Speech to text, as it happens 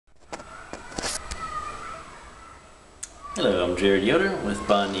Hello, I'm Jared Yoder with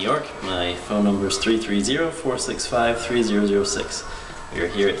Bond, New York. My phone number is 330-465-3006. We are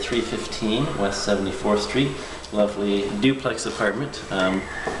here at 315 West 74th Street. Lovely duplex apartment.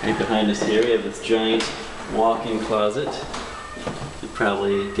 Right behind us here we have this giant walk-in closet. You'd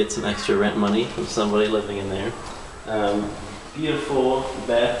probably get some extra rent money from somebody living in there. Beautiful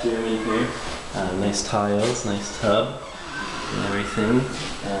bathroom in here. Nice tiles, nice tub and everything.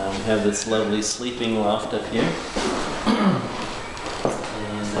 We have this lovely sleeping loft up here. And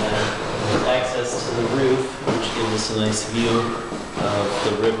access to the roof, which gives us a nice view of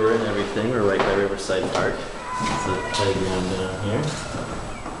the river and everything. We're right by Riverside Park. It's a playground down here.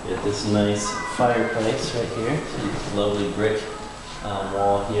 We got this nice fireplace right here. Lovely brick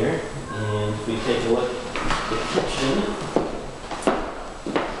wall here. And if we take a look at the kitchen,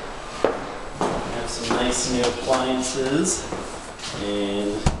 we have some nice new appliances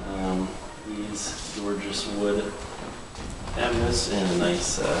and these gorgeous wood cabinets and a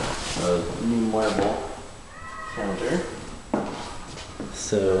nice new marble counter.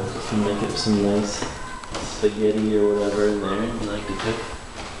 So you can make up some nice spaghetti or whatever in there you like to cook.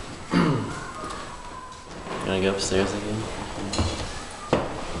 You want to go upstairs again?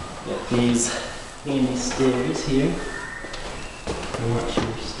 Got these handy stairs here. Watch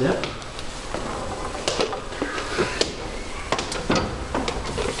your step.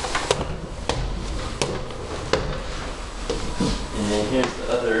 And here's the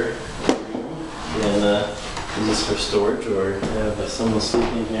other room. And this is for storage, or have someone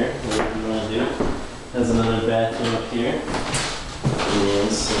sleeping here, whatever you want to do. Has another bathroom up here.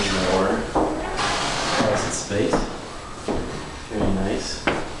 And some more closet space. Very nice.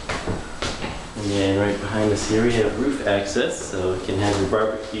 And then right behind us here we have roof access, so you can have your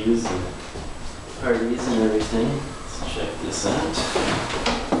barbecues and parties and everything. Let's check this out.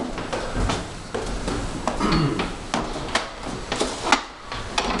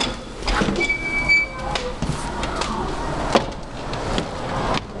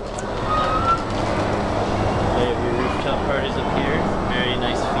 Parties up here, very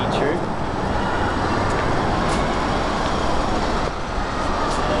nice feature.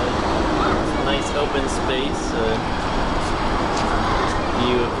 Nice open space,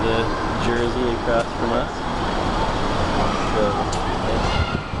 view of the Jersey across from us. So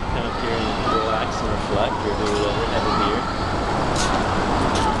come up here and relax and reflect or do whatever, have a beer.